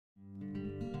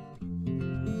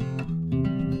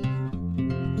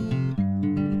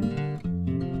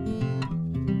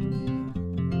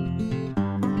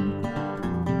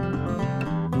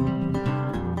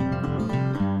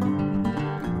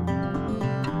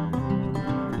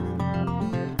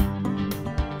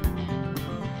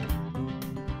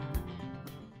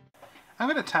I'm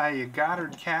going to tie a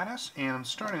Goddard Caddis, and I'm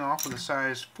starting off with a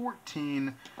size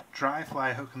 14 dry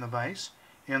fly hook in the vise.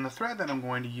 And the thread that I'm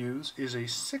going to use is a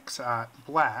 6/0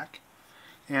 black,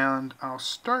 and I'll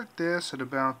start this at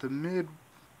about the mid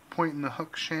point in the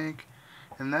hook shank,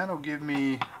 and that'll give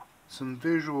me some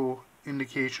visual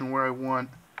indication where I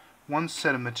want one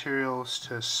set of materials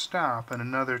to stop and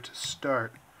another to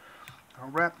start. I'll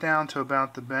wrap down to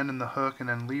about the bend in the hook and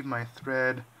then leave my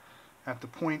thread at the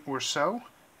point or so,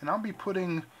 and I'll be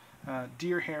putting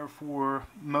deer hair for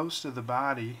most of the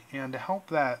body, and to help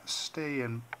that stay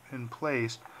in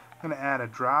place I'm going to add a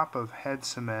drop of head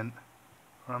cement,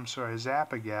 or I'm sorry,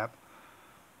 Zap-A-Gap,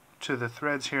 to the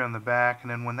threads here on the back, and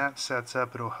then when that sets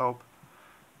up it'll help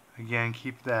again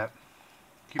keep that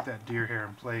deer hair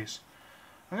in place.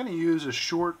 I'm going to use a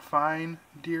short fine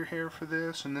deer hair for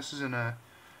this, and this is in a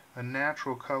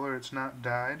natural color, it's not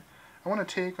dyed. I want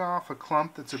to take off a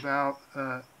clump that's about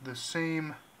the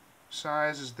same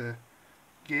size as the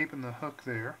gape in the hook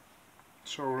there.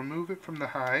 So I'll remove it from the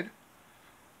hide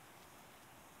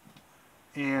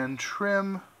and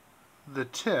trim the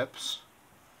tips.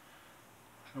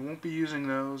 I won't be using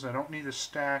those, I don't need to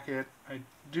stack it. I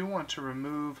do want to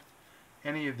remove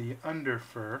any of the under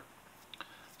fur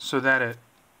so that it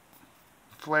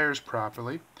flares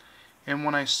properly. And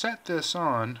when I set this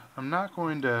on, I'm not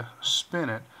going to spin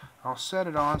it. I'll set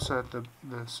it on so that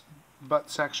the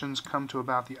butt sections come to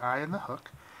about the eye in the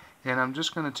hook, and I'm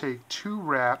just going to take 2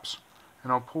 wraps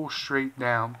and I'll pull straight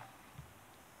down,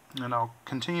 and I'll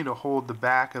continue to hold the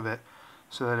back of it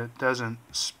so that it doesn't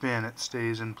spin, it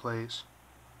stays in place.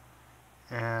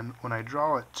 And when I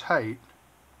draw it tight,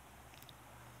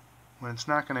 when it's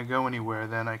not going to go anywhere,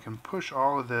 then I can push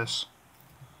all of this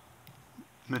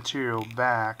material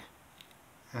back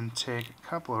and take a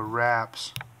couple of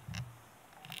wraps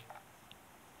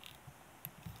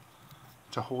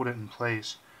to hold it in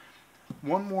place.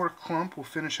 One more clump will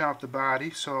finish out the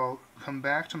body, so I'll come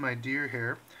back to my deer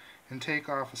hair and take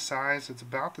off a size that's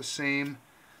about the same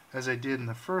as I did in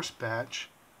the first batch,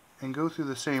 and go through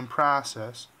the same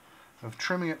process of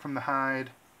trimming it from the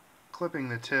hide, clipping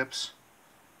the tips,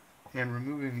 and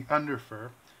removing the under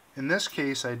fur. In this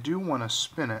case I do want to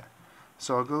spin it,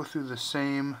 so I'll go through the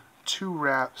same 2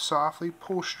 wraps softly,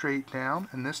 pull straight down,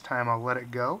 and this time I'll let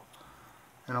it go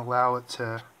and allow it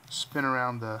to spin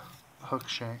around the hook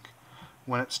shank.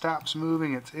 When it stops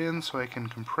moving, it's in, so I can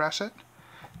compress it,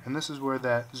 and this is where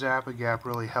that Zap-A-Gap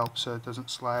really helps so it doesn't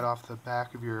slide off the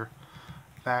back of your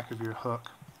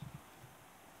hook.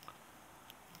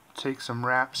 Take some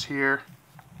wraps here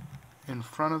in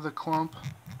front of the clump,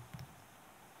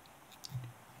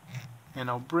 and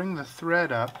I'll bring the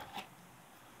thread up,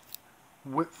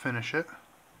 whip finish it,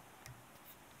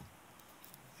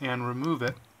 and remove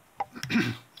it.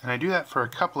 And I do that for a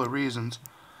couple of reasons.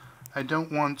 I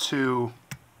don't want to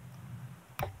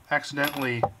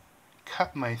accidentally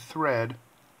cut my thread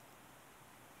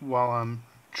while I'm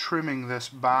trimming this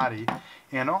body,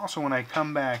 and also when I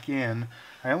come back in,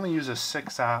 I only use a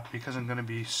 6/0 because I'm going to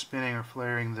be spinning or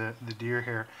flaring the deer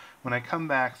hair. When I come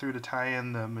back through to tie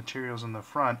in the materials in the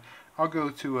front, I'll go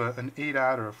to an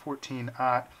 8/0 or a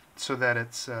 14/0 so that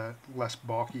it's less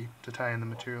bulky to tie in the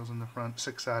materials in the front.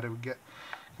 6/0 it would get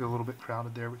a little bit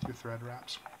crowded there with your thread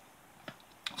wraps.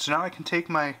 So now I can take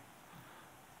my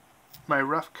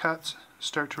rough cuts,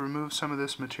 start to remove some of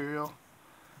this material,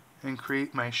 and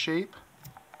create my shape.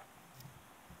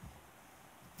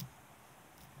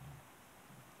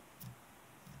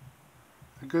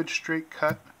 A good straight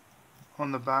cut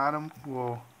on the bottom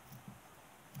will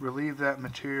relieve that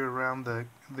material around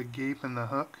the gape in the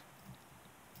hook.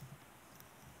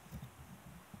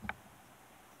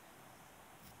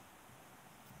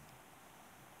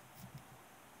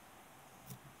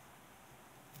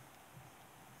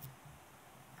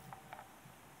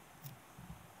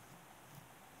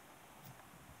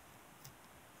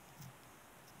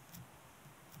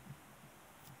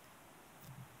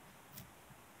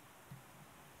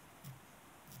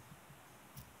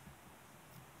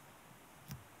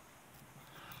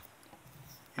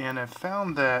 And I've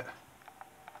found that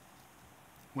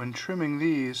when trimming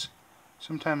these,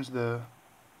 sometimes the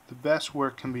best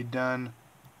work can be done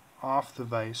off the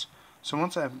vise. So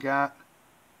once I've got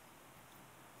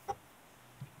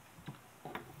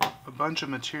a bunch of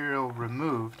material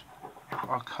removed,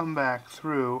 I'll come back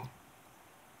through,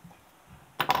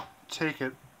 take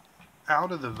it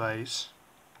out of the vise,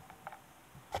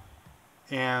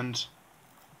 and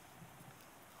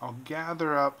I'll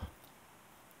gather up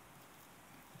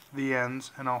the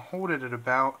ends and I'll hold it at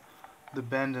about the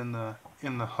bend in the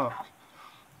hook.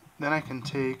 Then I can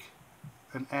take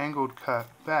an angled cut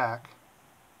back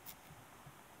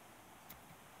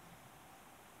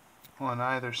on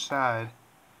either side,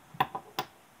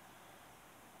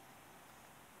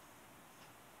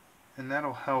 and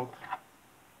that'll help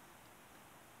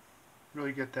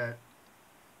really get that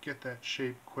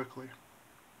shape quickly.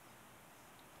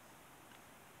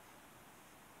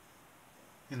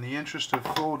 In the interest of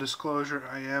full disclosure,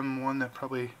 I am one that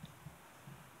probably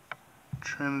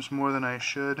trims more than I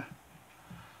should,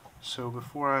 so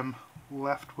before I'm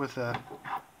left with a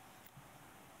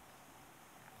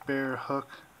bare hook,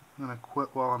 I'm going to quit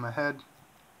while I'm ahead.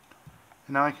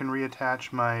 And now I can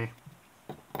reattach my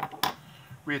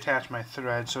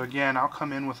thread. So again, I'll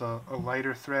come in with a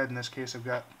lighter thread. In this case, I've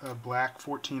got a black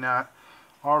 14/0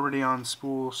 already on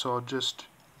spool, so I'll just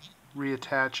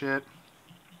reattach it.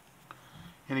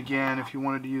 And again, if you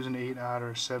wanted to use an 8/0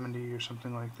 or a 70 or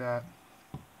something like that,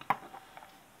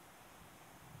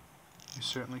 you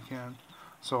certainly can.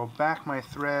 So I'll back my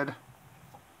thread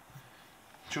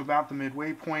to about the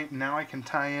midway point. Now I can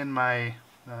tie in my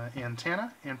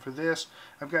antenna, and for this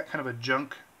I've got kind of a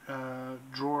junk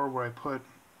drawer where I put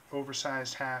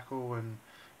oversized hackle and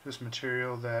just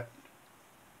material that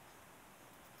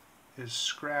is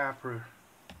scrap or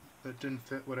that didn't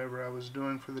fit whatever I was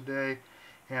doing for the day.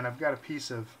 And I've got a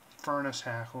piece of furnace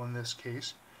hackle in this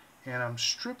case, and I'm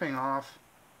stripping off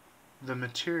the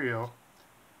material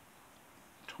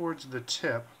towards the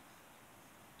tip.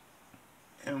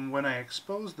 And when I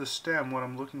expose the stem, what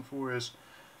I'm looking for is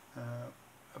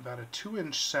about a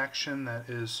 2-inch section that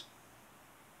is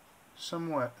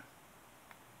somewhat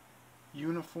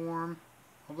uniform,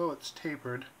 although it's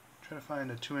tapered. Try to find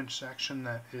a 2-inch section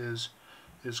that is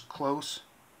close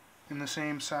in the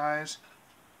same size,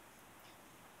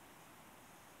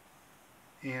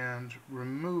 and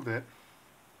remove it,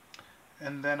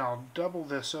 and then I'll double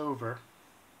this over,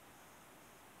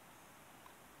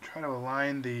 try to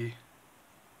align the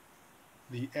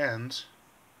ends,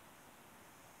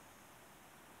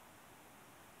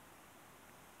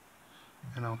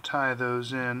 and I'll tie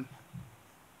those in.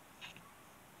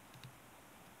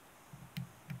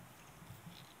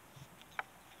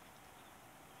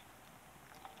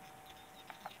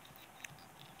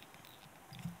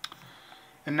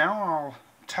 And now I'll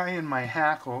tie in my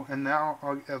hackle, and now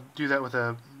I'll do that with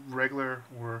a regular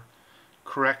or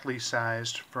correctly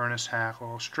sized furnace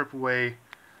hackle. I'll strip away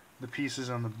the pieces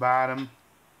on the bottom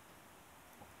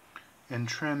and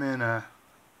trim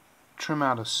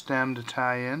out a stem to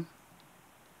tie in.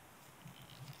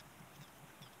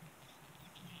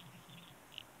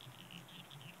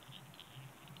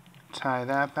 Tie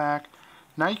that back.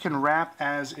 Now you can wrap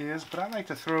as is, but I like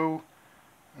to throw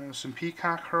some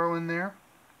peacock herl in there.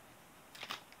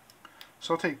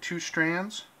 So I'll take 2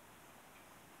 strands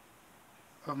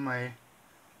of my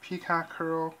peacock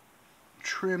herl,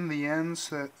 trim the ends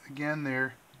so that, again,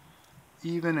 they're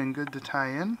even and good to tie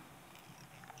in.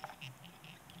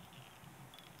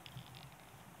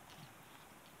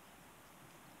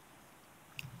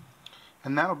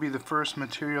 And that'll be the first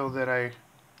material that I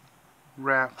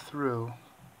wrap through.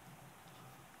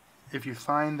 If you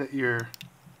find that your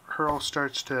herl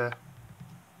starts to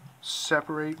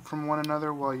separate from one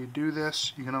another while you do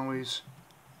this, you can always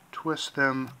twist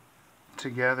them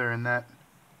together, and that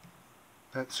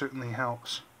certainly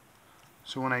helps.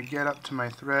 So when I get up to my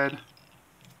thread,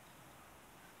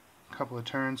 a couple of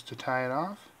turns to tie it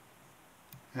off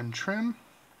and trim.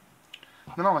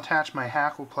 Then I'll attach my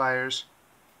hackle pliers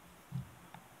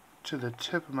to the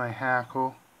tip of my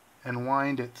hackle and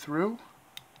wind it through.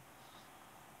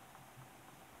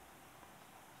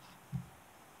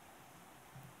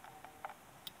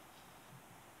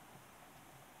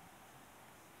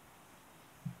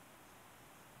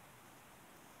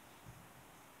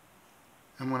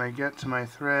 And when I get to my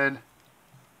thread,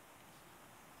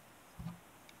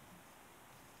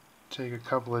 take a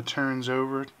couple of turns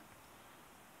over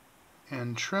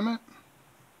and trim it.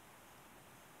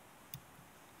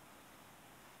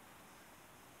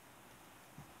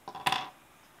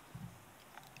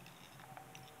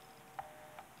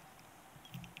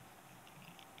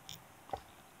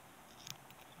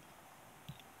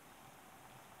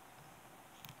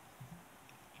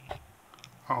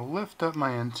 I'll lift up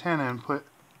my antenna and put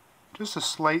just a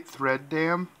slight thread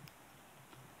dam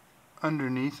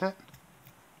underneath it,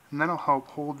 and that'll help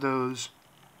hold those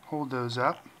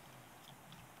up.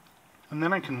 And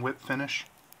then I can whip finish.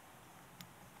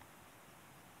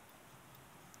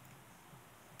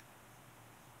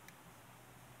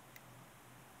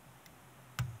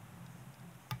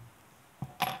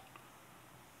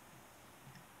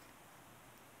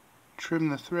 Trim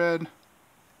the thread.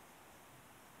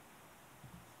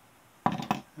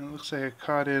 And it looks like I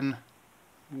caught in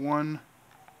one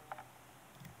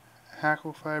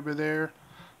hackle fiber there.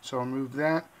 So I'll remove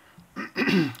that.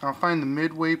 I'll find the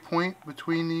midway point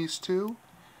between these two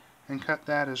and cut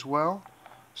that as well.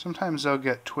 Sometimes they'll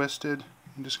get twisted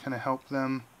and just kind of help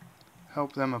them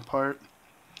apart,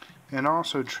 and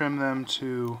also trim them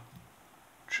to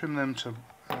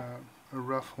a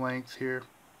rough length here.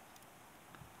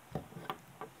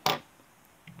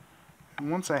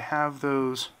 And once I have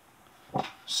those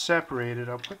separated,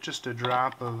 I'll put just a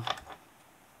drop of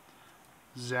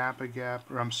drop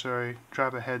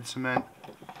of head cement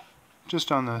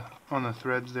just on the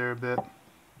threads there a bit.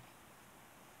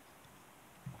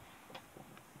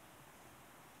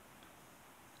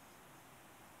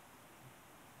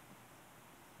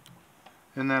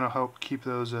 And that'll help keep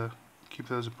those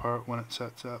apart when it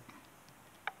sets up.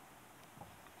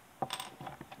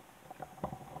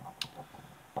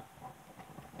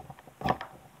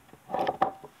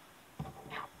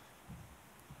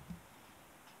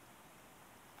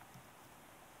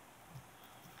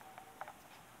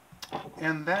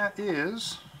 And that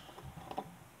is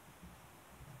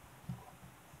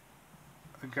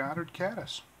a Goddard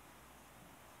Caddis.